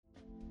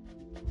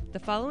The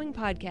following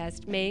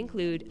podcast may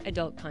include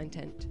adult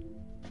content.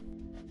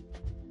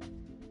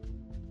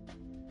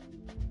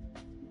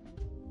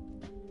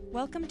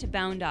 Welcome to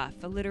Bound Off,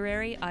 a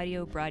literary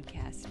audio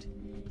broadcast.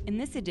 In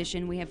this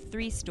edition, we have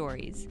 3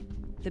 stories: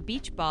 The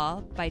Beach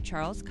Ball by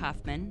Charles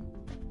Kaufman,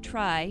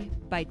 Try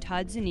by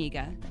Todd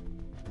Zuniga,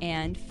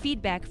 and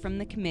Feedback from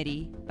the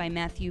Committee by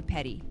Matthew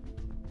Petty.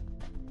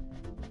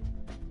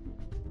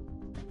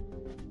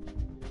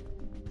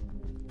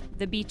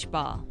 The Beach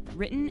Ball,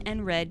 written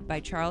and read by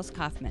Charles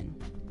Kaufman.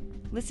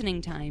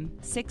 Listening time,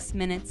 6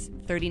 minutes,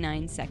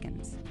 39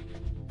 seconds.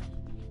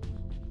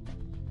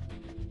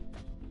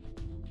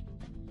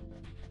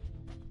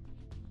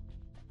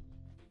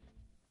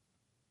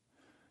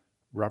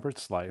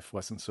 Robert's life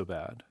wasn't so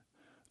bad.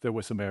 There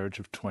was a marriage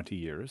of 20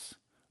 years,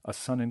 a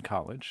son in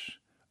college,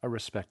 a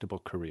respectable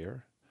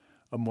career,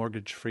 a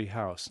mortgage-free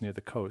house near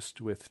the coast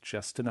with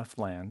just enough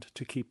land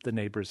to keep the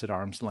neighbors at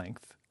arm's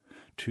length,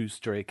 2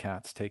 stray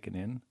cats taken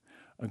in,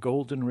 a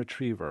golden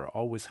retriever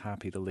always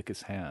happy to lick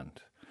his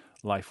hand.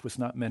 Life was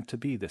not meant to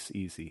be this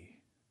easy.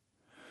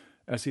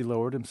 As he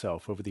lowered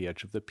himself over the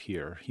edge of the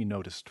pier, he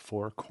noticed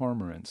 4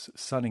 cormorants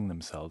sunning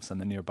themselves on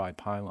the nearby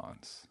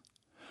pylons.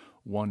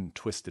 One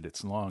twisted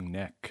its long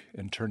neck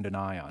and turned an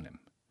eye on him.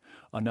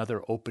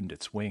 Another opened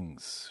its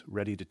wings,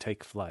 ready to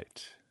take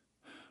flight.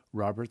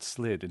 Robert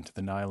slid into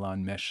the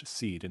nylon mesh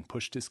seat and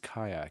pushed his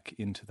kayak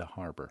into the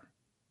harbor.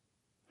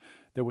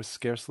 There was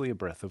scarcely a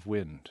breath of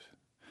wind.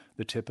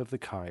 The tip of the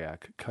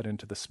kayak cut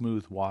into the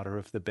smooth water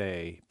of the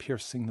bay,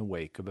 piercing the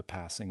wake of a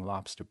passing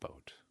lobster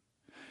boat.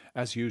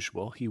 As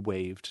usual, he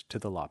waved to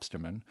the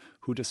lobsterman,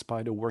 who,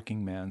 despite a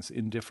working man's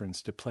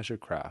indifference to pleasure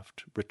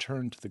craft,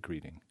 returned the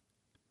greeting.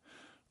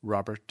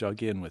 Robert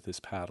dug in with his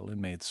paddle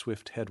and made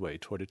swift headway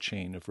toward a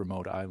chain of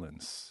remote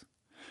islands.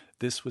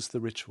 This was the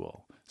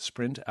ritual: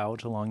 sprint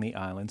out along the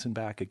islands and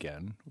back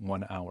again,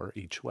 1 hour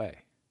each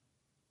way.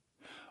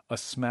 A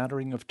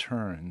smattering of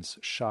terns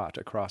shot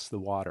across the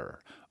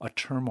water, a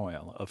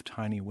turmoil of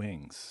tiny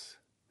wings.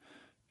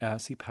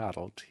 As he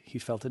paddled, he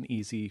felt an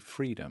easy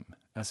freedom,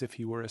 as if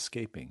he were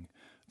escaping,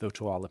 though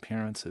to all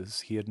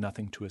appearances he had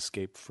nothing to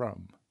escape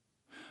from.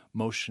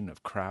 Motion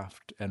of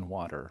craft and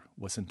water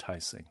was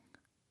enticing.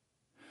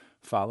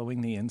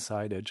 Following the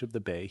inside edge of the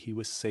bay, he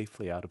was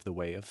safely out of the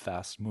way of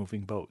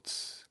fast-moving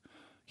boats.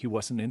 He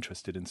wasn't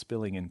interested in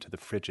spilling into the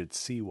frigid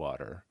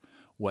seawater.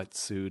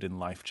 Wetsuit and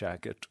life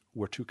jacket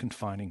were too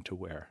confining to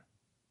wear.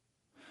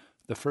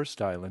 The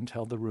first island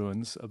held the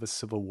ruins of a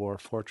Civil War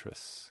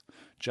fortress,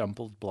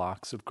 jumbled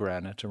blocks of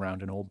granite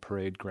around an old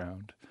parade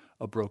ground,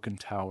 a broken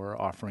tower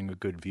offering a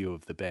good view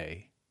of the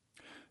bay.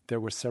 There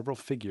were several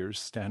figures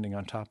standing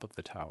on top of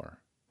the tower.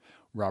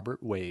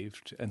 Robert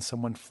waved, and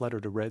someone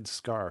fluttered a red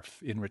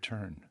scarf in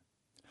return.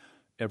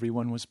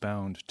 Everyone was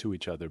bound to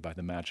each other by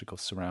the magical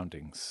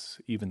surroundings,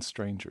 even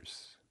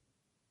strangers.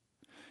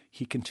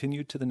 He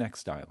continued to the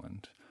next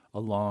island, a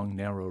long,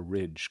 narrow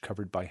ridge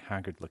covered by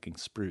haggard-looking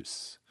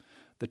spruce.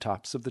 The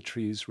tops of the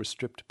trees were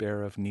stripped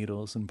bare of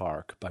needles and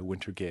bark by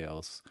winter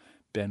gales,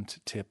 bent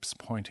tips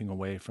pointing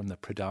away from the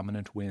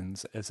predominant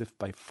winds as if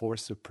by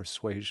force of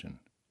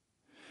persuasion.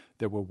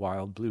 There were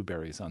wild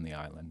blueberries on the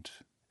island,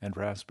 and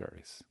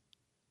raspberries.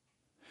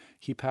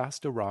 He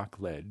passed a rock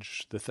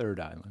ledge, the 3rd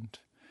island,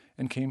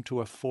 and came to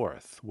a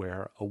 4th,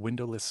 where a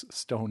windowless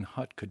stone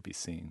hut could be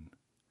seen.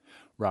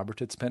 Robert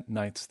had spent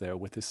nights there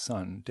with his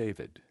son,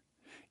 David.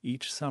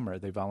 Each summer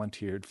they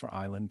volunteered for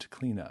island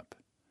cleanup.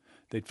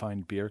 They'd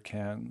find beer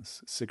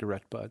cans,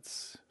 cigarette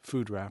butts,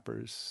 food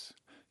wrappers,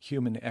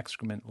 human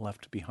excrement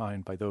left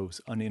behind by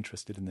those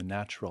uninterested in the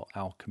natural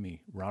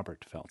alchemy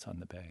Robert felt on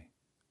the bay.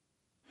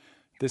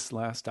 This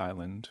last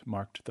island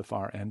marked the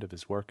far end of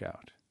his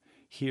workout.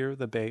 Here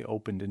the bay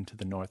opened into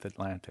the North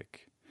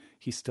Atlantic.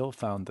 He still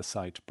found the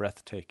sight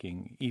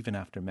breathtaking, even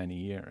after many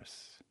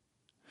years.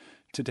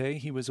 Today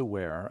he was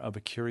aware of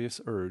a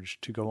curious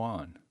urge to go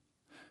on.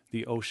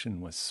 The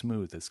ocean was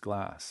smooth as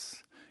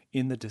glass.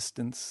 In the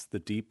distance, the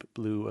deep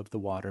blue of the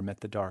water met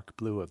the dark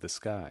blue of the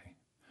sky.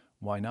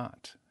 Why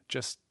not?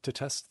 Just to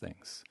test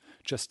things,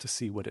 just to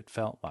see what it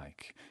felt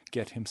like,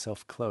 get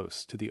himself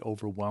close to the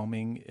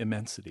overwhelming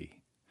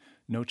immensity.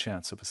 No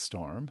chance of a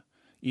storm,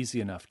 easy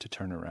enough to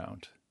turn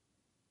around.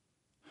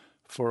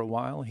 For a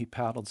while he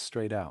paddled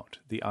straight out,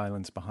 the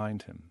islands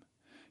behind him.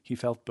 He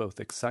felt both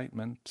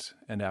excitement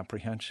and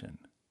apprehension.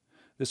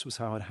 This was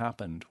how it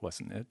happened,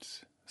 wasn't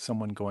it?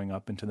 Someone going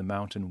up into the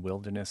mountain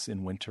wilderness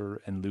in winter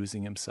and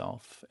losing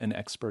himself, an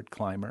expert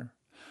climber,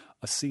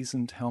 a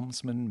seasoned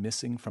helmsman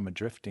missing from a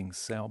drifting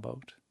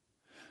sailboat.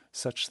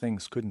 Such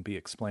things couldn't be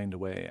explained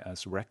away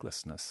as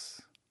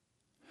recklessness.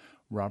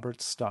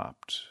 Robert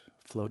stopped,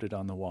 floated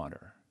on the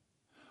water.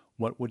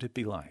 What would it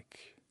be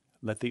like?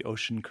 Let the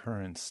ocean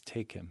currents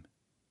take him.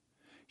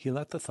 He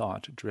let the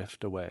thought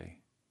drift away.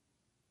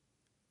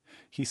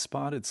 He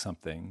spotted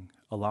something,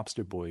 a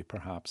lobster buoy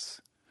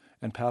perhaps,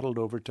 and paddled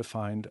over to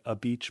find a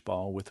beach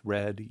ball with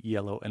red,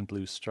 yellow, and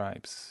blue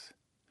stripes.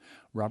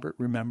 Robert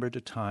remembered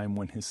a time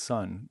when his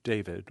son,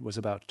 David, was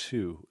about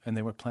 2, and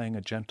they were playing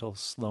a gentle,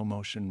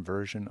 slow-motion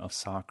version of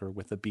soccer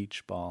with a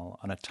beach ball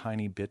on a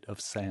tiny bit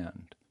of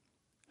sand.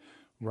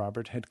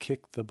 Robert had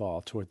kicked the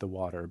ball toward the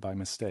water by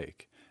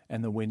mistake,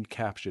 and the wind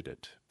captured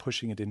it,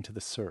 pushing it into the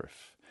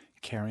surf,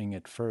 carrying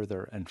it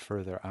further and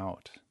further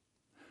out.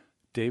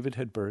 David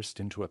had burst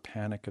into a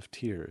panic of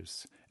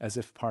tears, as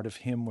if part of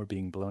him were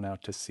being blown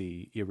out to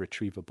sea,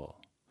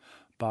 irretrievable.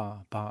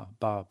 "Ba, ba,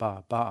 ba,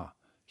 ba, ba,"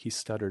 he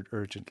stuttered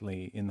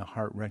urgently in the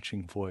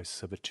heart-wrenching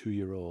voice of a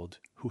 2-year-old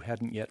who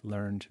hadn't yet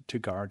learned to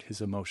guard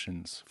his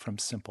emotions from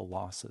simple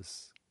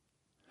losses.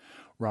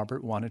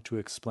 Robert wanted to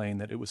explain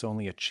that it was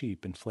only a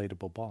cheap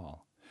inflatable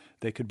ball.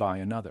 They could buy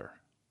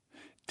another.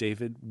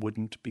 David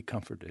wouldn't be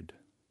comforted.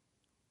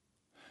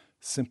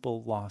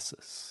 Simple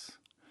losses.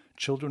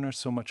 Children are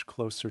so much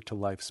closer to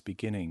life's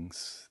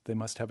beginnings, they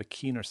must have a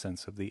keener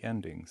sense of the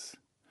endings.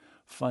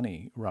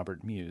 Funny,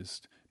 Robert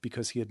mused,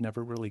 because he had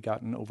never really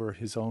gotten over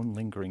his own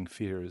lingering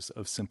fears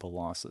of simple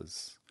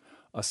losses,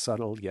 a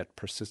subtle yet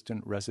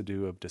persistent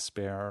residue of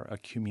despair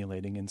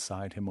accumulating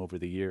inside him over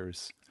the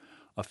years,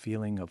 a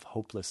feeling of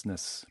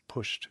hopelessness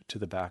pushed to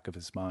the back of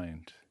his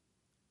mind.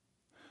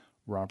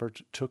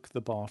 Robert took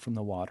the ball from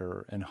the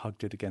water and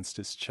hugged it against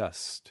his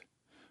chest.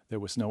 There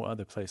was no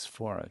other place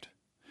for it,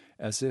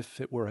 as if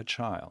it were a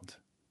child.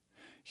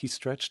 He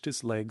stretched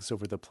his legs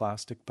over the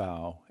plastic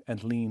bow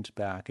and leaned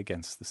back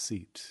against the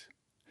seat.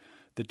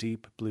 The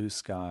deep blue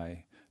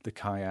sky, the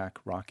kayak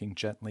rocking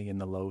gently in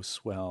the low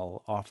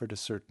swell, offered a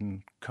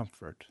certain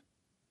comfort.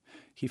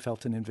 He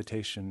felt an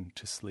invitation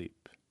to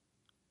sleep.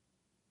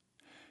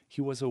 He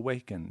was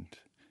awakened,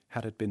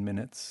 had it been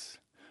minutes,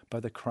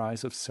 by the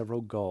cries of several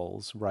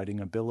gulls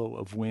riding a billow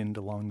of wind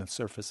along the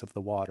surface of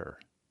the water.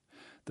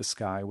 The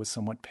sky was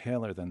somewhat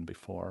paler than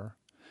before.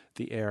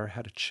 The air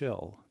had a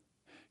chill.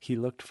 He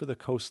looked for the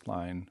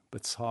coastline,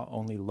 but saw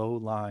only low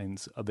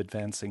lines of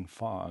advancing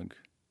fog.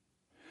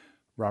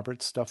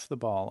 Robert stuffed the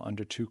ball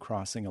under 2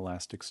 crossing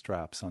elastic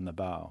straps on the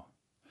bow.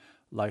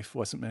 Life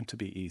wasn't meant to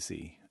be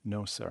easy.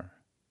 No, sir.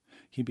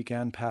 He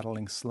began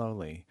paddling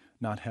slowly,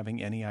 not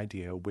having any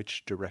idea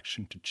which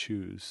direction to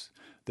choose,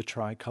 the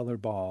tricolor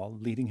ball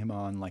leading him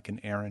on like an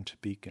errant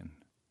beacon.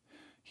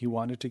 He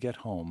wanted to get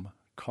home,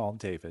 call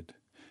David,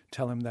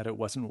 tell him that it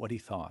wasn't what he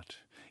thought.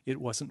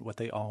 It wasn't what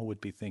they all would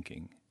be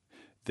thinking.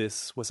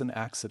 This was an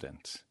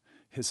accident.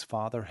 His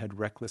father had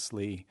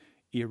recklessly,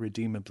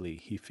 irredeemably,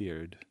 he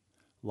feared,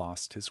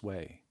 lost his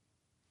way.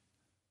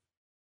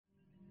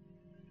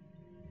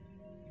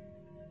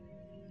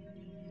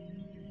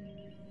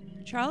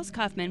 Charles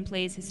Kaufman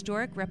plays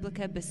historic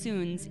replica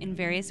bassoons in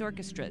various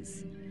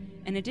orchestras.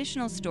 An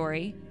additional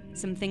story,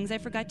 Some Things I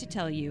Forgot to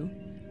Tell You,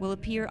 will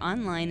appear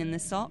online in the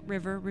Salt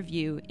River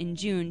Review in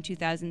June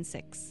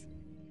 2006.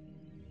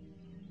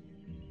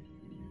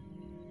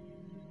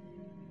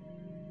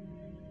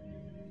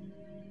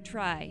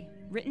 Try,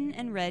 written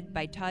and read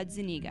by Todd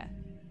Zuniga.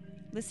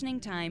 Listening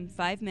time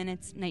 5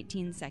 minutes,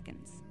 19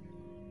 seconds.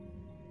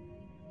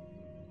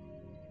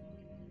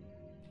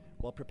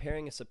 While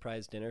preparing a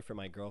surprise dinner for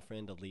my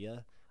girlfriend,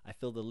 Aaliyah, I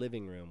fill the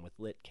living room with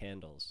lit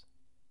candles.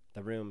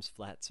 The room's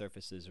flat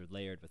surfaces are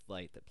layered with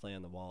light that play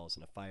on the walls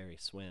in a fiery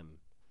swim.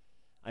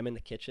 I'm in the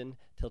kitchen,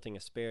 tilting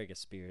asparagus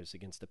spears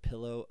against a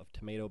pillow of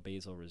tomato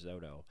basil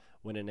risotto,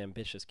 when an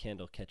ambitious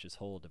candle catches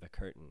hold of a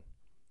curtain.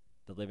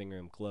 The living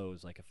room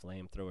glows like a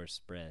flamethrower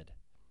spread.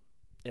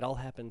 It all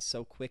happens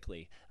so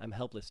quickly, I'm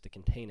helpless to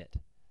contain it.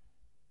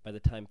 By the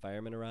time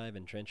firemen arrive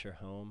and drench her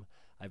home,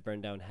 I've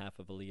burned down half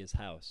of Aaliyah's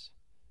house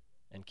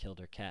and killed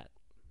her cat.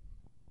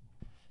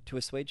 To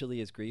assuage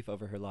Aaliyah's grief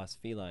over her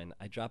lost feline,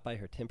 I drop by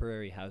her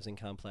temporary housing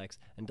complex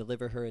and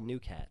deliver her a new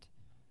cat.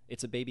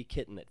 It's a baby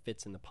kitten that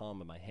fits in the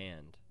palm of my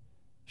hand.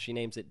 She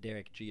names it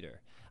Derek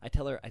Jeter. I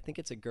tell her I think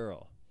it's a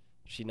girl.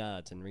 She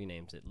nods and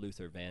renames it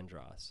Luther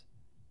Vandross.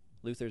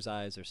 Luther's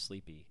eyes are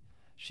sleepy.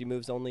 She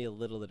moves only a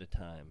little at a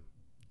time.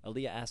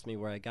 Aaliyah asks me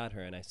where I got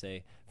her, and I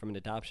say, from an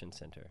adoption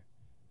center.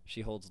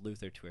 She holds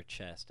Luther to her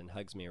chest and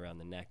hugs me around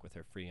the neck with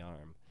her free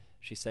arm.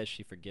 She says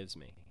she forgives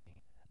me.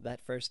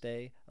 That first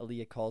day,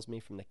 Aaliyah calls me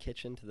from the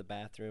kitchen to the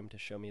bathroom to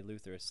show me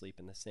Luther asleep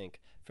in the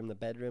sink, from the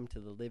bedroom to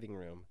the living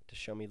room to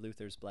show me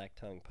Luther's black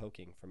tongue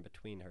poking from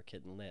between her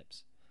kitten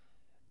lips.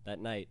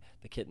 That night,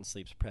 the kitten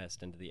sleeps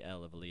pressed into the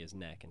L of Aaliyah's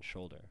neck and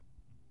shoulder.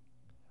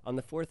 On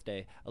the 4th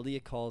day,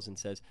 Aaliyah calls and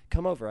says,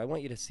 "Come over, I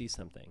want you to see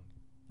something."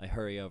 I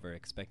hurry over,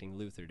 expecting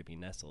Luther to be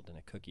nestled in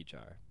a cookie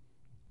jar.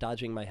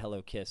 Dodging my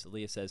hello kiss,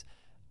 Aaliyah says,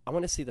 "I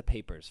want to see the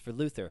papers. For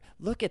Luther,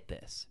 look at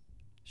this."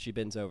 She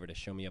bends over to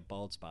show me a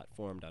bald spot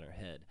formed on her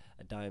head,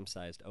 a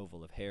dime-sized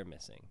oval of hair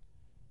missing.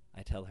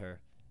 I tell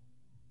her,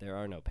 "There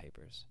are no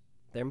papers."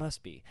 "There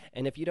must be,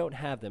 and if you don't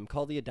have them,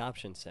 call the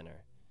adoption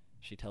center."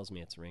 She tells me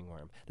it's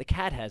ringworm. "The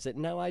cat has it,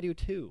 and now I do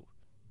too."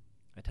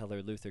 I tell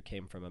her Luther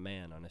came from a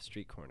man on a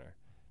street corner,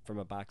 from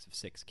a box of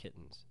 6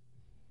 kittens.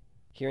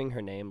 Hearing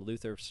her name,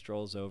 Luther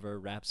strolls over,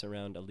 wraps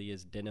around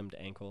Aaliyah's denimed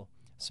ankle.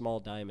 Small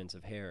diamonds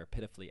of hair are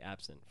pitifully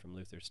absent from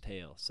Luther's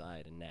tail,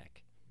 side, and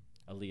neck.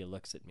 Aaliyah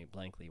looks at me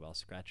blankly while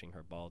scratching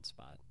her bald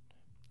spot.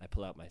 I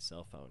pull out my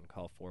cell phone,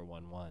 call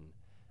 411.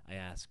 I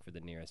ask for the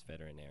nearest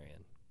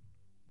veterinarian.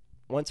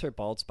 Once her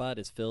bald spot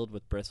is filled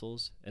with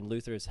bristles and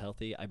Luther is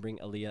healthy, I bring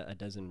Aaliyah a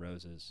dozen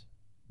roses.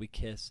 We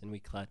kiss and we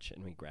clutch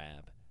and we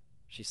grab.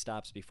 She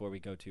stops before we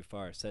go too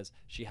far, says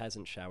she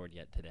hasn't showered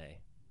yet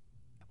today.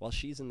 While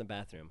she's in the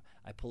bathroom,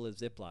 I pull a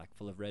Ziploc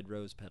full of red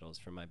rose petals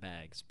from my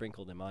bag,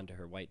 sprinkle them onto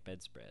her white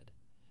bedspread.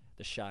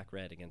 The shock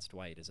red against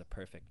white is a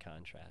perfect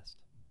contrast.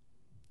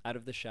 Out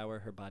of the shower,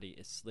 her body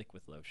is slick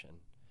with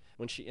lotion.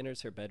 When she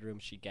enters her bedroom,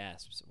 she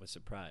gasps with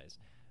surprise.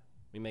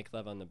 We make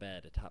love on the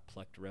bed atop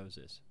plucked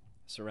roses,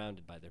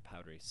 surrounded by their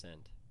powdery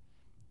scent.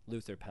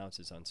 Luther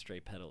pounces on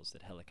stray petals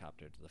that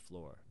helicopter to the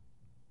floor.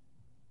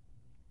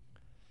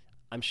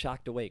 I'm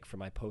shocked awake from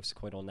my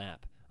post-coital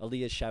nap.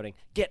 Aaliyah's shouting,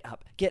 "Get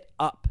up! Get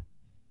up!"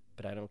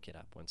 But I don't get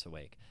up once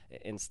awake.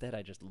 Instead,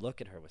 I just look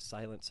at her with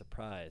silent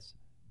surprise.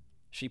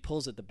 She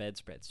pulls at the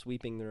bedspread,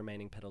 sweeping the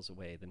remaining petals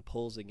away, then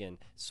pulls again,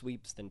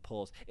 sweeps, then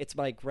pulls. "It's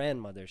my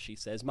grandmother," she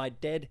says. "My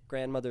dead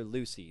grandmother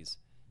Lucy's."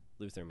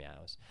 Luther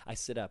meows. I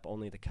sit up,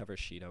 only the cover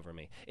sheet over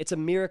me. "It's a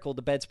miracle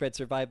the bedspread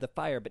survived the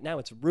fire, but now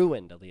it's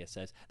ruined," Aaliyah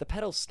says. "The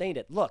petals stained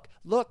it. Look,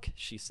 look,"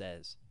 she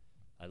says.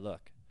 I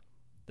look.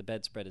 The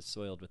bedspread is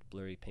soiled with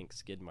blurry pink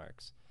skid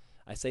marks.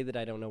 I say that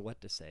I don't know what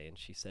to say, and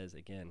she says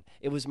again,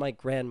 "It was my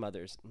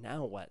grandmother's.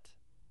 Now what?"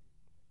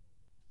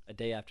 A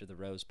day after the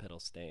rose petal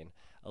stain,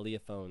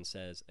 Aaliyah phones,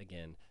 says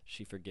again,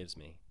 she forgives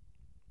me.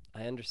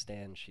 "I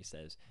understand," she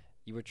says.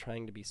 "You were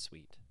trying to be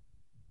sweet."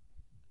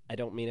 I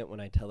don't mean it when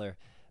I tell her,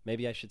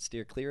 "Maybe I should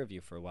steer clear of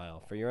you for a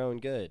while, for your own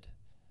good."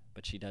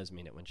 But she does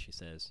mean it when she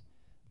says,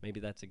 "Maybe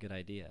that's a good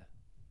idea."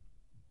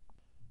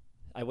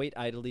 I wait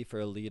idly for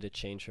Aaliyah to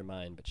change her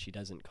mind, but she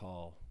doesn't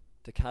call.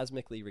 To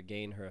cosmically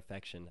regain her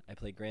affection, I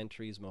play Gran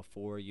Turismo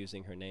 4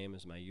 using her name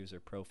as my user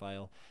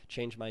profile,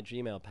 change my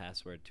Gmail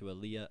password to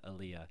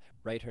Aaliyah,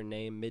 write her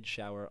name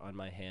mid-shower on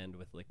my hand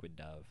with liquid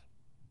Dove.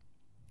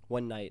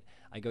 One night,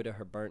 I go to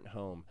her burnt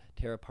home,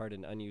 tear apart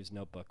an unused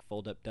notebook,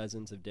 fold up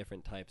dozens of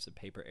different types of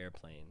paper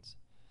airplanes.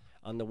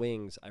 On the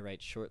wings, I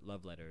write short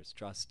love letters,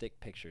 draw stick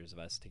pictures of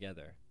us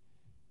together.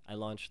 I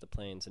launch the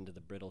planes into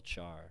the brittle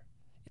char.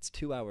 It's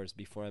 2 hours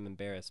before I'm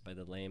embarrassed by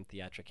the lame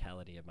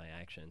theatricality of my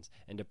actions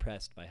and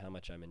depressed by how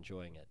much I'm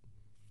enjoying it.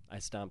 I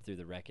stomp through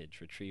the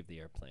wreckage, retrieve the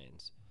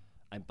airplanes.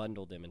 I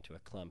bundle them into a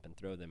clump and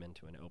throw them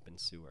into an open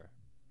sewer.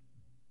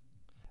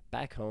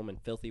 Back home and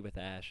filthy with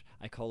ash,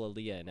 I call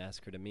Aaliyah and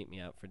ask her to meet me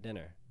out for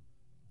dinner.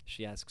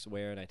 She asks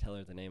where, and I tell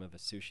her the name of a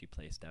sushi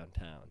place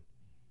downtown.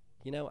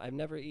 "You know, I've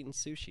never eaten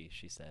sushi,"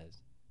 she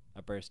says.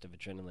 A burst of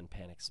adrenaline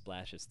panic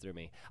splashes through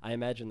me. I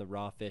imagine the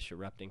raw fish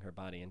erupting her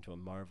body into a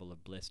marvel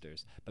of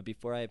blisters, but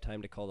before I have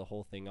time to call the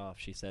whole thing off,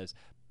 she says,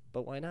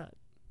 "But why not?"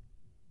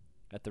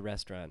 At the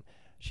restaurant,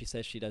 she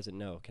says she doesn't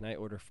know. Can I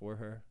order for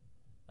her?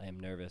 I am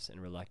nervous and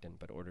reluctant,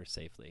 but order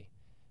safely.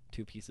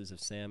 2 pieces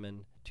of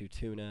salmon, 2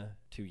 tuna,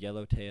 2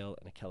 yellowtail,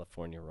 and a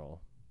California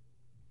roll.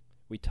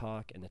 We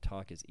talk, and the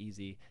talk is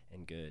easy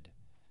and good.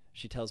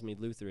 She tells me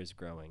Luther is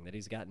growing, that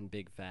he's gotten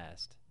big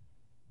fast.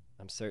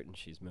 I'm certain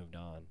she's moved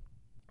on.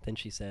 Then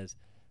she says,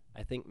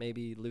 "I think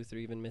maybe Luther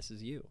even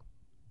misses you."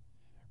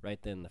 Right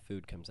then the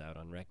food comes out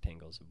on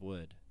rectangles of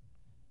wood.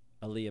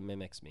 Aaliyah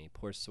mimics me,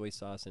 pours soy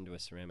sauce into a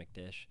ceramic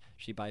dish.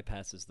 She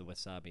bypasses the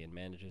wasabi and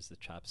manages the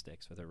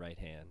chopsticks with her right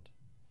hand.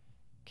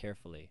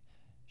 Carefully,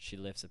 she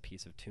lifts a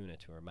piece of tuna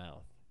to her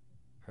mouth.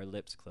 Her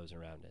lips close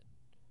around it,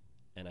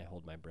 and I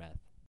hold my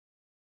breath.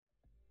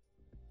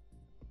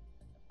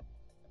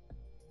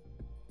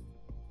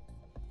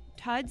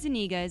 Todd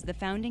Zuniga is the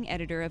founding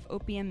editor of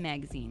Opium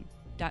Magazine,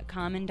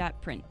 .com and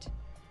 .print.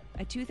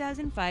 A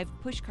 2005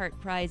 Pushcart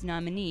Prize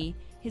nominee,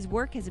 his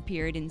work has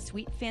appeared in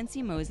Sweet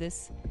Fancy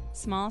Moses,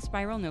 Small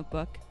Spiral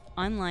Notebook,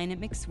 online at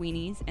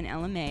McSweeney's and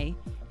LMA,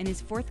 and is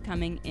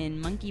forthcoming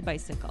in Monkey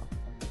Bicycle.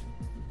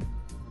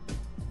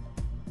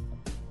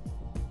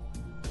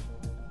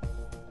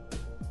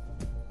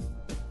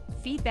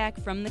 Feedback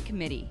from the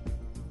committee.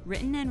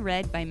 Written and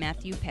read by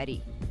Matthew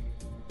Petty.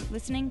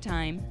 Listening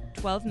time,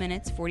 12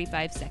 minutes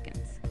 45 seconds.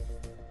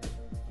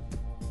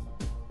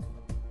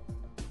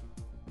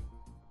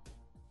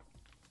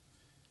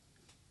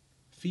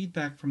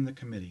 Feedback from the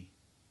Committee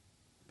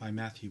by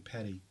Matthew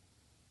Petty.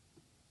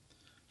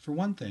 For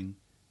one thing,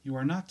 you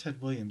are not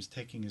Ted Williams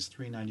taking his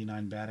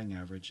 .399 batting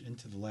average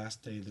into the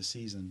last day of the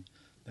season,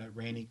 that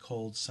rainy,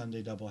 cold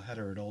Sunday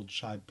doubleheader at Old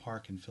Shibe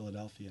Park in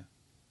Philadelphia.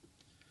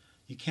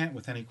 You can't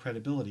with any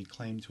credibility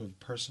claim to have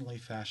personally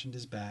fashioned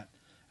his bat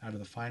out of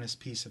the finest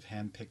piece of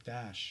hand-picked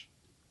ash.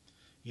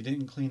 You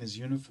didn't clean his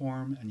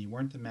uniform, and you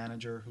weren't the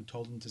manager who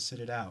told him to sit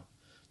it out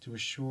to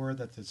assure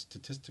that the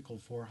statistical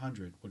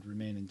 400 would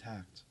remain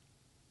intact.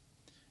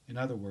 In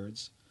other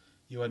words,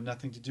 you had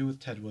nothing to do with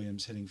Ted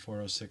Williams hitting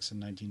 .406 in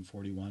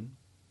 1941.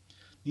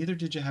 Neither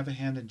did you have a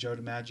hand in Joe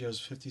DiMaggio's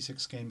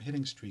 56-game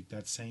hitting streak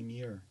that same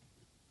year.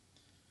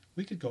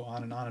 We could go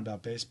on and on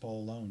about baseball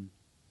alone.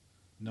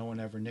 No one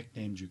ever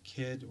nicknamed you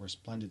Kid or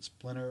Splendid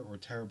Splinter or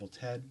Terrible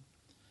Ted.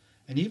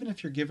 And even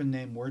if your given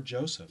name were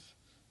Joseph,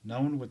 no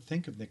one would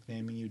think of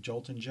nicknaming you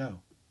Joltin' Joe.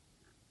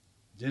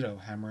 Ditto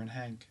Hammer and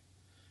Hank.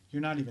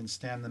 You're not even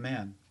Stan the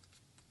Man.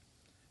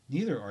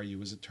 Neither are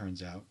you, as it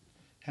turns out,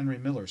 Henry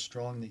Miller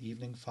strolling the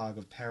evening fog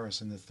of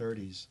Paris in the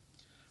 30s,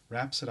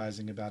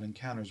 rhapsodizing about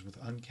encounters with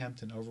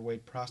unkempt and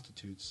overweight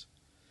prostitutes,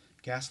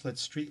 gaslit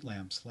street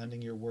lamps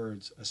lending your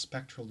words a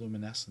spectral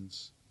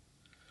luminescence.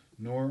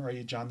 Nor are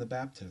you John the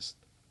Baptist.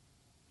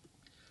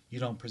 You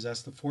don't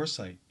possess the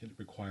foresight it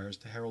requires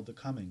to herald the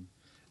coming,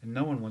 and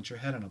no one wants your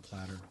head on a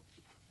platter.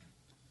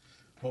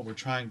 What we're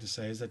trying to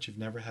say is that you've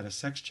never had a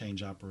sex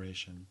change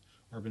operation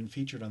or been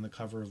featured on the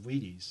cover of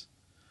Wheaties.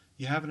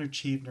 You haven't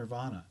achieved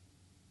nirvana.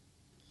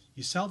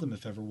 You seldom,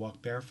 if ever,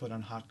 walk barefoot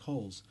on hot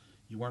coals.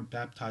 You weren't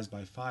baptized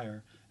by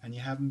fire, and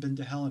you haven't been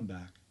to hell and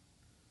back.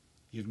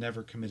 You've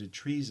never committed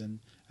treason,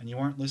 and you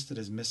aren't listed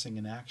as missing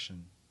in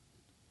action.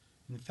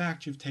 In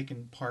fact, you've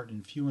taken part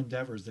in few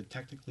endeavors that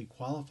technically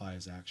qualify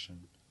as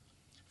action.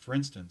 For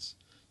instance,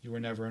 you were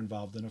never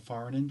involved in a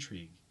foreign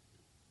intrigue.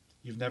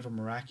 You've never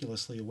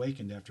miraculously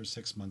awakened after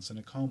 6 months in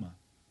a coma.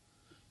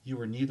 You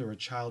were neither a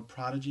child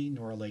prodigy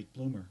nor a late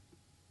bloomer.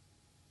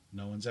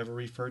 No one's ever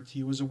referred to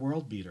you as a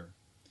world beater.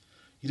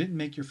 You didn't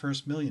make your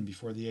first million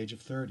before the age of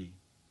 30.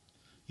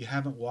 You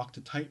haven't walked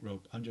a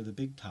tightrope under the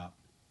big top.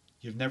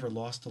 You've never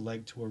lost a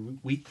leg to a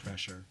wheat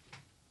thresher.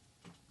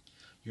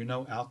 You're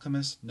no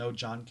alchemist, no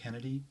John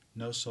Kennedy,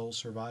 no sole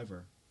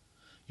survivor.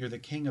 You're the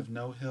king of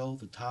no hill,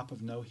 the top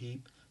of no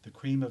heap, the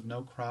cream of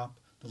no crop,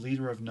 the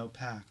leader of no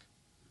pack.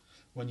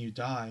 When you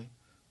die,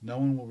 no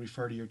one will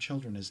refer to your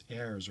children as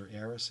heirs or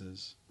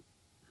heiresses.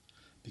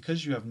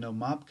 Because you have no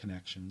mob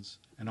connections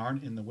and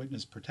aren't in the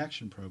witness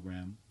protection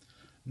program,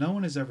 no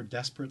one has ever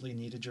desperately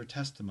needed your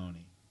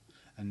testimony,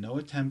 and no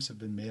attempts have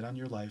been made on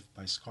your life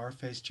by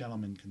scar-faced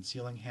gentlemen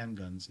concealing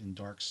handguns in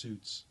dark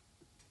suits.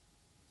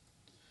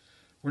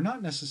 We're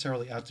not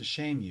necessarily out to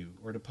shame you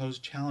or to pose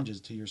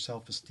challenges to your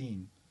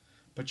self-esteem,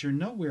 but you're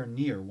nowhere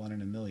near 1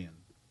 in a million.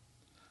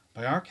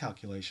 By our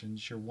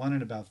calculations, you're 1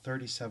 in about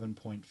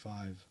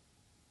 37.5.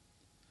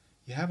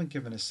 You haven't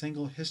given a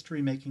single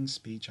history-making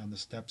speech on the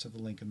steps of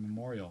the Lincoln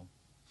Memorial.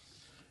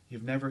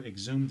 You've never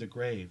exhumed a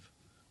grave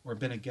or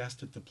been a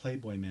guest at the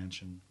Playboy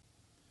Mansion,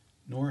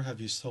 nor have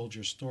you sold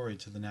your story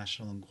to the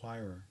National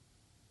Enquirer.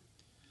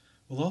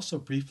 We'll also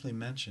briefly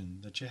mention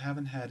that you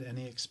haven't had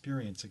any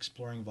experience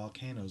exploring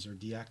volcanoes or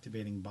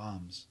deactivating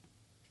bombs.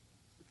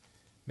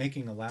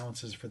 Making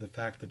allowances for the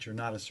fact that you're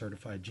not a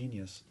certified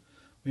genius,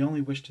 we only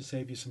wish to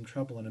save you some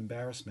trouble and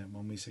embarrassment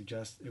when we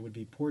suggest it would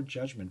be poor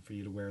judgment for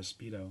you to wear a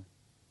Speedo.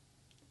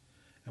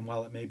 And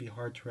while it may be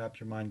hard to wrap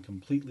your mind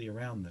completely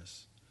around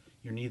this,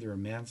 you're neither a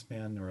man's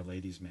man nor a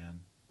lady's man.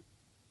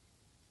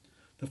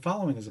 The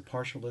following is a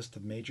partial list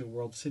of major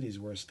world cities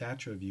where a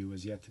statue of you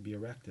is yet to be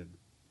erected: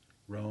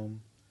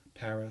 Rome,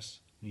 Paris,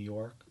 New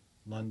York,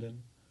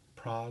 London,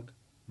 Prague,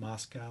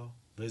 Moscow,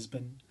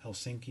 Lisbon,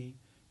 Helsinki,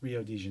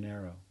 Rio de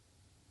Janeiro.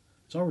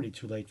 It's already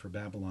too late for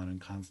Babylon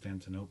and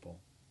Constantinople.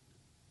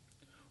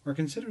 Or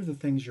consider the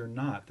things you're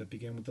not that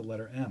begin with the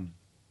letter M: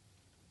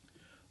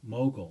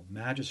 mogul,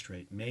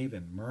 magistrate,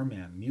 maven,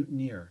 merman,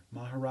 mutineer,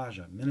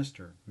 maharaja,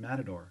 minister,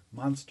 matador,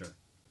 monster.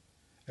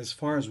 As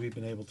far as we've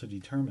been able to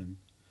determine,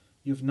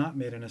 you've not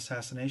made an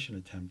assassination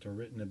attempt or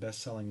written a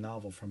best-selling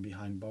novel from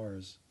behind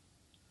bars.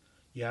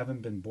 You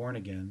haven't been born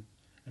again,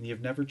 and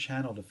you've never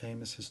channeled a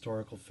famous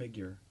historical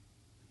figure.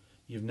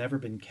 You've never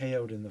been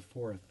KO'd in the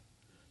fourth.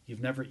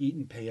 You've never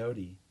eaten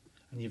peyote,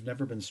 and you've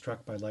never been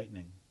struck by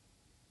lightning.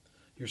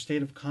 Your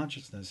state of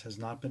consciousness has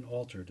not been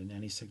altered in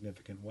any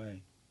significant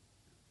way.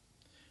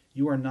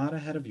 You are not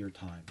ahead of your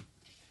time.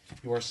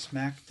 You are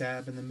smack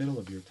dab in the middle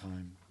of your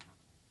time.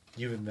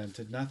 You've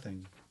invented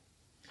nothing,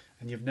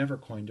 and you've never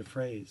coined a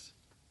phrase.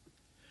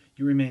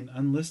 You remain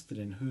unlisted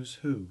in Who's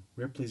Who,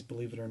 Ripley's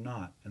Believe It or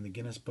Not, and the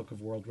Guinness Book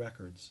of World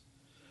Records,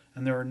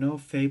 and there are no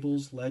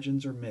fables,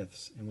 legends, or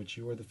myths in which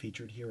you are the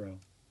featured hero.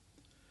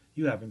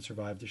 You haven't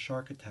survived a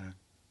shark attack.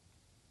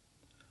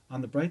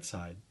 On the bright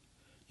side,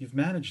 you've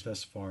managed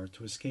thus far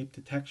to escape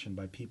detection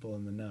by people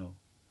in the know.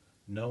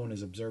 No one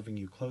is observing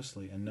you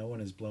closely, and no one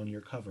has blown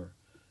your cover,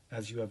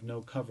 as you have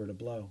no cover to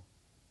blow.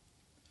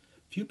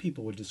 Few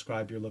people would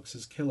describe your looks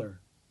as killer.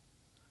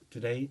 To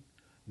date,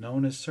 no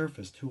one has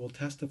surfaced who will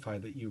testify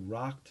that you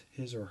rocked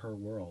his or her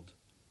world.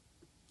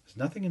 Has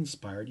nothing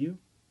inspired you?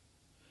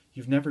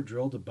 You've never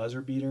drilled a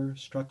buzzer beater,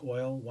 struck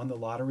oil, won the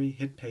lottery,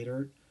 hit pay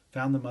dirt,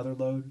 found the mother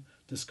lode,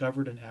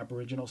 discovered an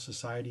Aboriginal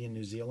society in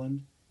New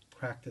Zealand,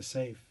 cracked a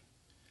safe.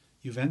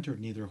 You've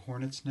entered neither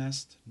hornet's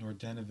nest nor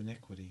den of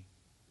iniquity.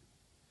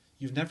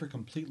 You've never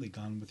completely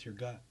gone with your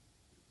gut.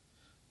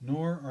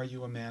 Nor are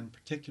you a man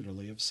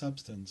particularly of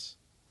substance.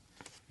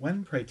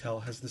 When, pray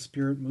tell, has the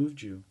Spirit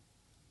moved you?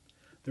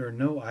 There are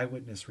no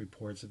eyewitness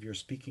reports of your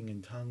speaking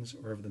in tongues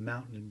or of the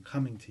mountain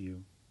coming to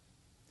you.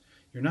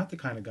 You're not the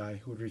kind of guy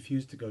who would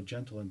refuse to go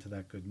gentle into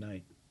that good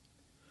night.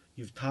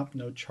 You've topped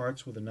no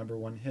charts with a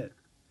 #1 hit.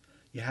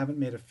 You haven't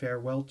made a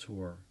farewell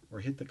tour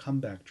or hit the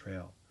comeback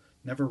trail,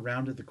 never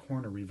rounded the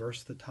corner,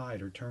 reversed the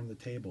tide, or turned the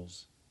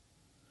tables.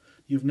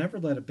 You've never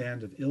led a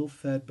band of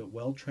ill-fed but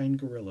well-trained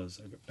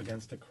guerrillas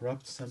against a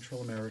corrupt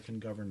Central American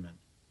government.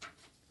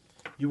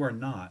 You are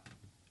not,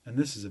 and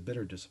this is a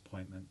bitter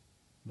disappointment,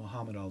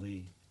 Muhammad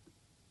Ali.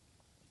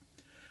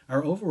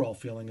 Our overall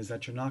feeling is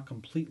that you're not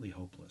completely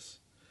hopeless.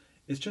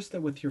 It's just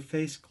that with your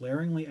face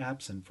glaringly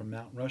absent from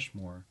Mount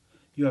Rushmore,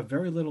 you have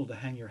very little to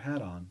hang your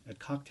hat on at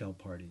cocktail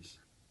parties.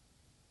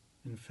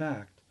 In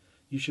fact,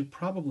 you should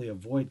probably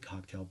avoid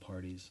cocktail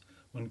parties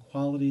when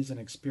qualities and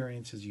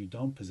experiences you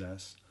don't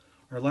possess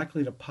are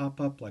likely to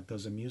pop up like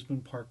those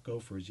amusement park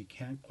gophers you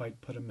can't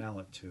quite put a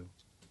mallet to.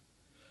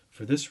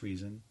 For this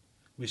reason,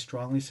 we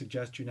strongly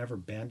suggest you never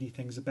bandy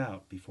things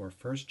about before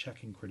first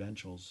checking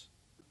credentials.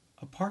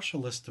 A partial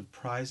list of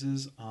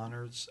prizes,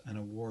 honors, and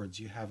awards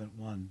you haven't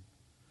won: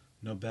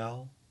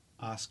 Nobel,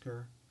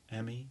 Oscar,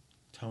 Emmy,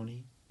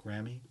 Tony,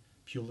 Grammy,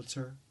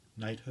 Pulitzer,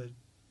 Knighthood,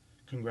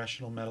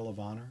 Congressional Medal of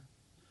Honor,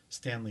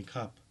 Stanley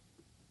Cup.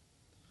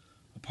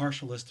 A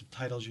partial list of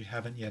titles you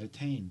haven't yet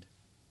attained: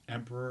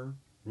 Emperor,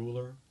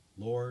 Ruler,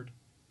 Lord,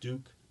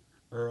 Duke,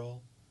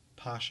 Earl,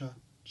 Pasha,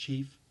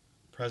 Chief,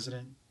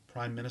 President,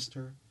 Prime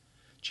Minister,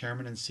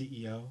 Chairman and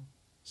CEO,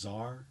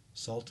 Czar,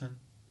 Sultan,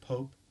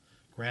 Pope,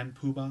 Grand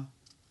Poobah,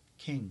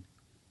 King.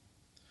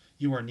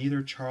 You are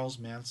neither Charles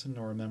Manson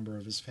nor a member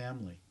of his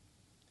family.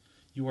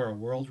 You are a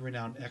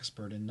world-renowned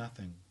expert in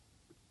nothing.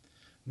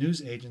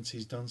 News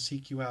agencies don't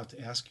seek you out to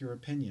ask your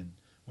opinion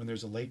when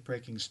there's a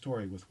late-breaking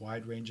story with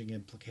wide-ranging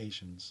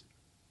implications.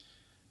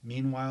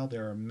 Meanwhile,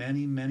 there are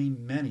many, many,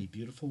 many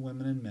beautiful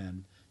women and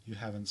men you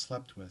haven't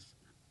slept with.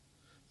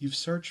 You've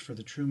searched for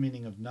the true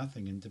meaning of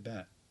nothing in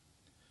Tibet.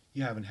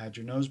 You haven't had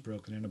your nose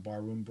broken in a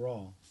barroom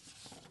brawl.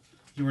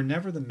 You were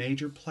never the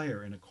major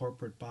player in a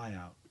corporate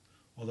buyout,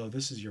 although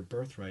this is your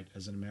birthright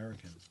as an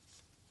American.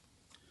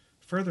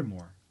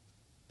 Furthermore,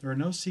 there are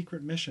no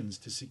secret missions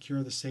to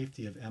secure the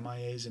safety of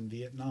MIAs in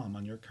Vietnam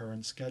on your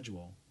current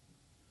schedule.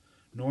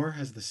 Nor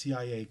has the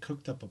CIA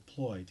cooked up a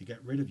ploy to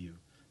get rid of you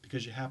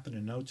because you happen to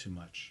know too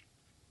much.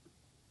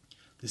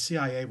 The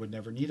CIA would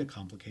never need a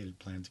complicated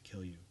plan to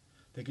kill you.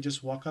 They could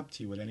just walk up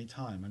to you at any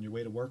time, on your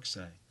way to work,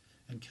 say,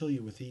 and kill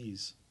you with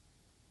ease.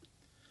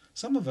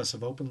 Some of us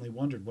have openly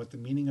wondered what the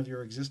meaning of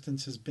your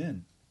existence has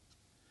been.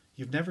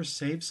 You've never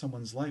saved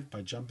someone's life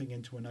by jumping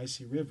into an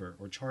icy river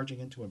or charging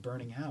into a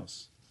burning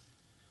house.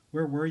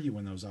 Where were you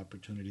when those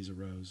opportunities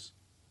arose?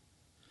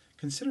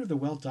 Consider the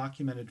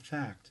well-documented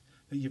fact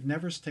that you've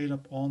never stayed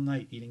up all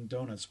night eating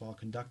donuts while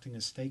conducting a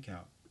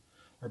stakeout,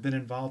 or been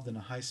involved in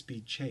a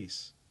high-speed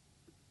chase.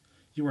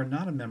 You are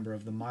not a member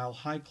of the Mile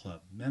High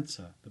Club,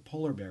 Mensa, the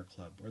Polar Bear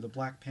Club, or the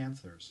Black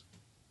Panthers.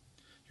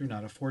 You're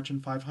not a Fortune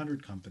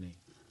 500 company.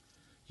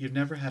 You've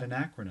never had an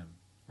acronym,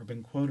 or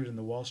been quoted in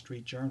the Wall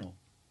Street Journal.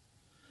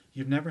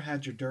 You've never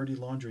had your dirty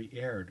laundry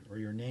aired or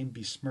your name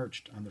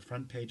besmirched on the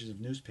front pages of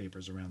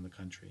newspapers around the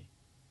country.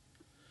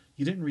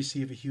 You didn't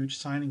receive a huge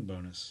signing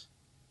bonus.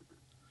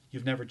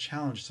 You've never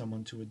challenged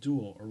someone to a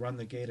duel or run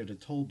the gate at a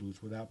toll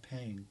booth without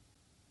paying.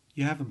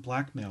 You haven't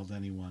blackmailed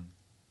anyone,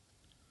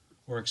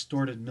 or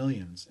extorted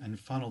millions and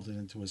funneled it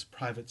into his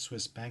private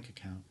Swiss bank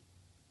account.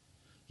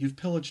 You've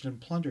pillaged and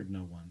plundered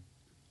no one.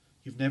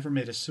 You've never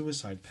made a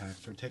suicide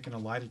pact or taken a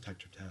lie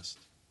detector test.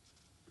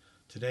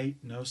 To date,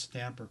 no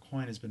stamp or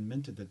coin has been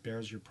minted that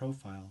bears your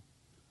profile.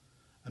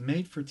 A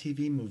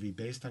made-for-TV movie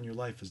based on your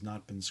life has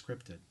not been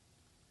scripted.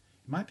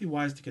 It might be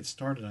wise to get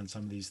started on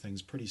some of these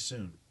things pretty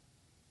soon.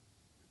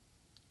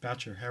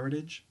 About your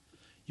heritage,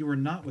 you were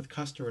not with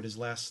Custer at his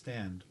last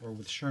stand or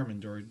with Sherman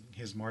during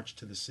his march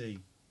to the sea.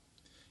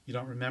 You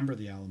don't remember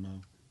the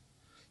Alamo.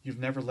 You've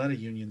never led a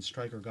Union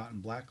strike or gotten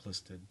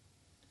blacklisted.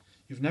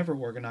 You've never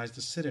organized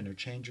a sit-in or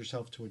chained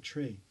yourself to a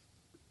tree.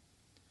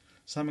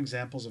 Some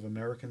examples of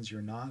Americans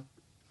you're not: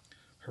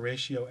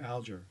 Horatio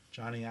Alger,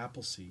 Johnny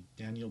Appleseed,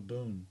 Daniel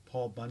Boone,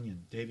 Paul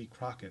Bunyan, Davy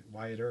Crockett,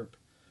 Wyatt Earp,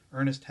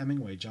 Ernest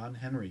Hemingway, John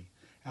Henry,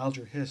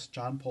 Alger Hiss,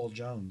 John Paul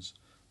Jones,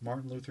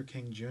 Martin Luther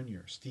King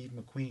Jr., Steve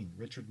McQueen,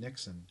 Richard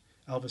Nixon,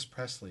 Elvis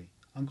Presley,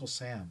 Uncle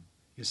Sam,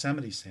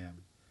 Yosemite Sam,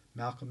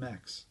 Malcolm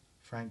X,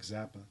 Frank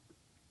Zappa.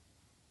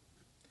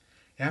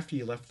 After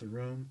you left the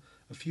room,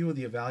 a few of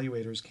the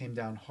evaluators came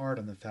down hard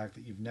on the fact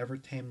that you've never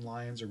tamed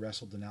lions or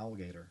wrestled an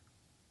alligator.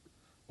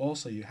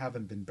 Also, you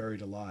haven't been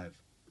buried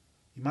alive.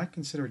 You might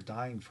consider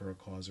dying for a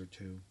cause or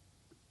two.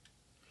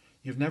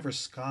 You've never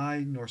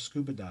skied nor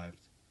scuba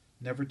dived,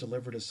 never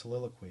delivered a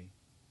soliloquy.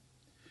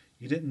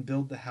 You didn't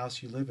build the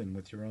house you live in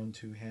with your own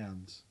two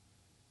hands.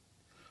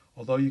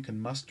 Although you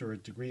can muster a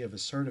degree of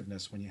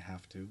assertiveness when you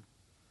have to,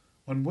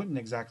 one wouldn't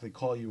exactly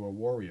call you a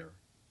warrior.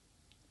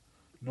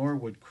 Nor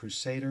would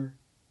crusader,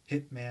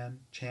 hitman,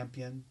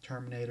 champion,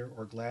 terminator,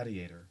 or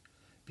gladiator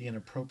be an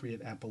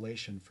appropriate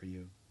appellation for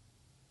you.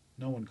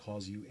 No one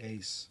calls you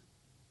ace.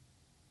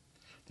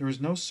 There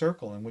is no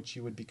circle in which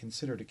you would be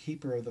considered a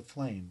keeper of the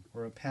flame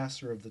or a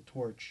passer of the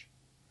torch,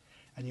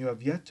 and you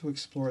have yet to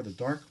explore the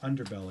dark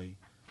underbelly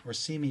or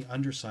seamy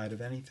underside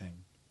of anything.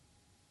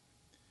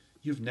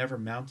 You've never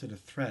mounted a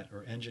threat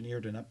or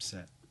engineered an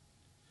upset.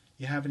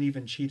 You haven't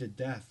even cheated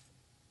death.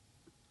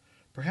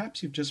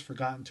 Perhaps you've just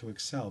forgotten to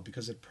excel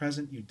because at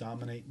present you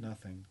dominate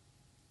nothing.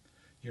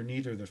 You're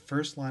neither the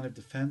first line of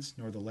defense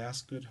nor the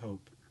last good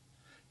hope.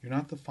 You're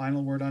not the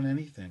final word on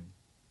anything.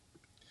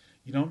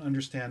 You don't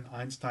understand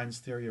Einstein's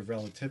theory of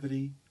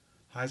relativity,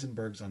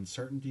 Heisenberg's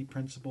uncertainty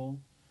principle,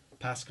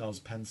 Pascal's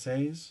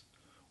Pensées,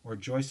 or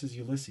Joyce's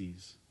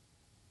Ulysses.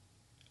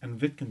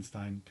 And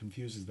Wittgenstein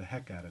confuses the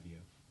heck out of you.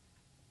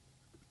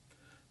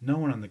 No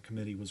one on the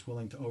committee was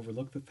willing to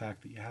overlook the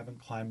fact that you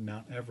haven't climbed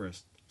Mount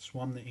Everest,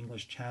 swum the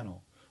English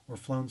Channel, or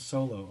flown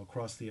solo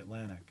across the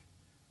Atlantic.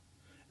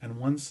 And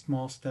one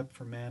small step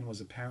for man was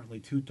apparently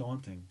too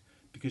daunting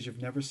because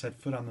you've never set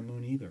foot on the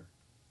moon either.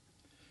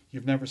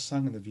 You've never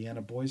sung in the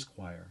Vienna Boys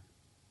Choir.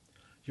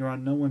 You're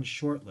on no one's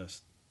short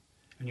list,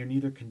 and you're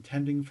neither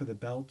contending for the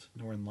belt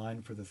nor in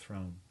line for the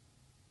throne.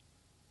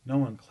 No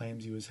one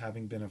claims you as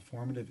having been a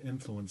formative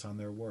influence on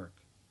their work,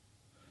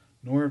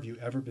 nor have you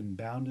ever been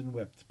bound and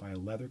whipped by a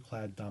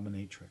leather-clad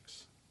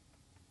dominatrix.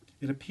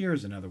 It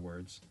appears, in other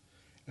words,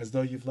 as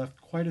though you've left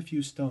quite a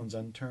few stones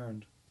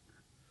unturned.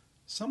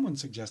 Someone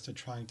suggested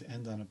trying to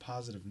end on a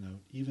positive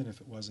note, even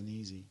if it wasn't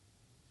easy.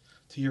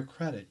 To your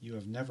credit, you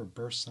have never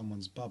burst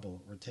someone's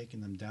bubble or taken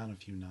them down a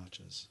few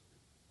notches.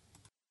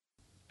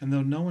 And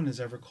though no one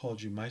has ever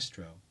called you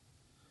maestro,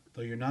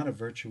 though you're not a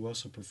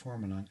virtuoso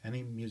performer on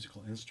any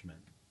musical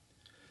instrument,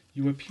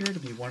 you appear to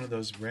be one of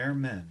those rare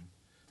men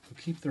who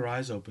keep their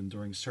eyes open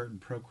during certain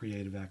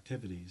procreative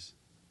activities,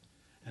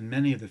 and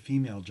many of the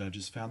female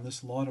judges found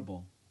this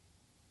laudable.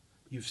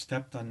 You've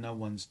stepped on no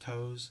one's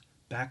toes,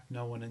 backed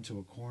no one into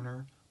a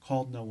corner,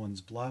 called no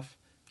one's bluff,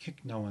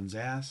 kicked no one's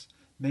ass,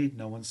 made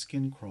no one's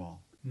skin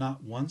crawl.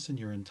 Not once in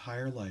your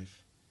entire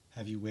life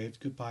have you waved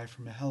goodbye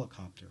from a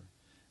helicopter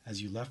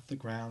as you left the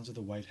grounds of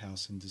the White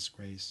House in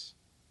disgrace.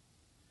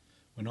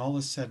 When all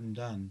is said and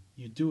done,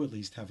 you do at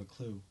least have a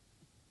clue.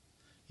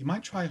 You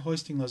might try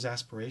hoisting those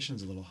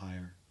aspirations a little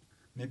higher.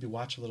 Maybe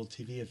watch a little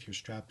TV if you're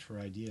strapped for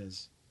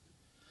ideas.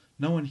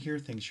 No one here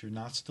thinks you're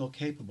not still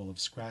capable of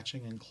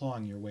scratching and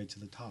clawing your way to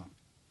the top.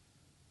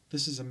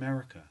 This is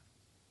America.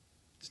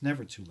 It's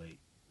never too late.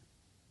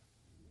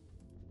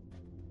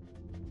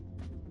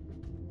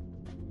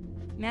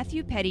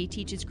 Matthew Petty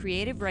teaches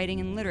creative writing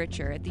and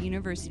literature at the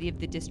University of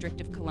the District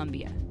of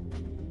Columbia.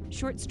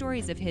 Short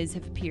stories of his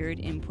have appeared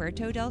in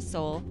Puerto del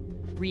Sol,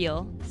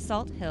 Reel,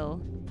 Salt Hill,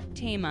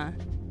 Tema,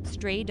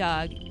 Stray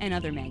Dog, and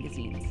other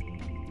magazines.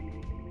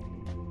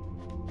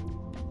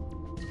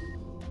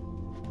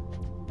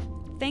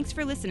 Thanks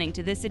for listening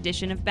to this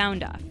edition of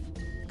Bound Off.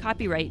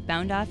 Copyright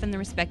Bound Off and the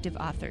respective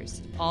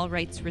authors. All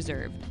rights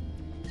reserved.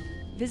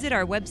 Visit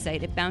our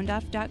website at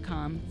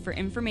boundoff.com for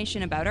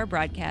information about our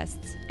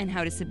broadcasts and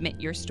how to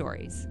submit your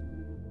stories.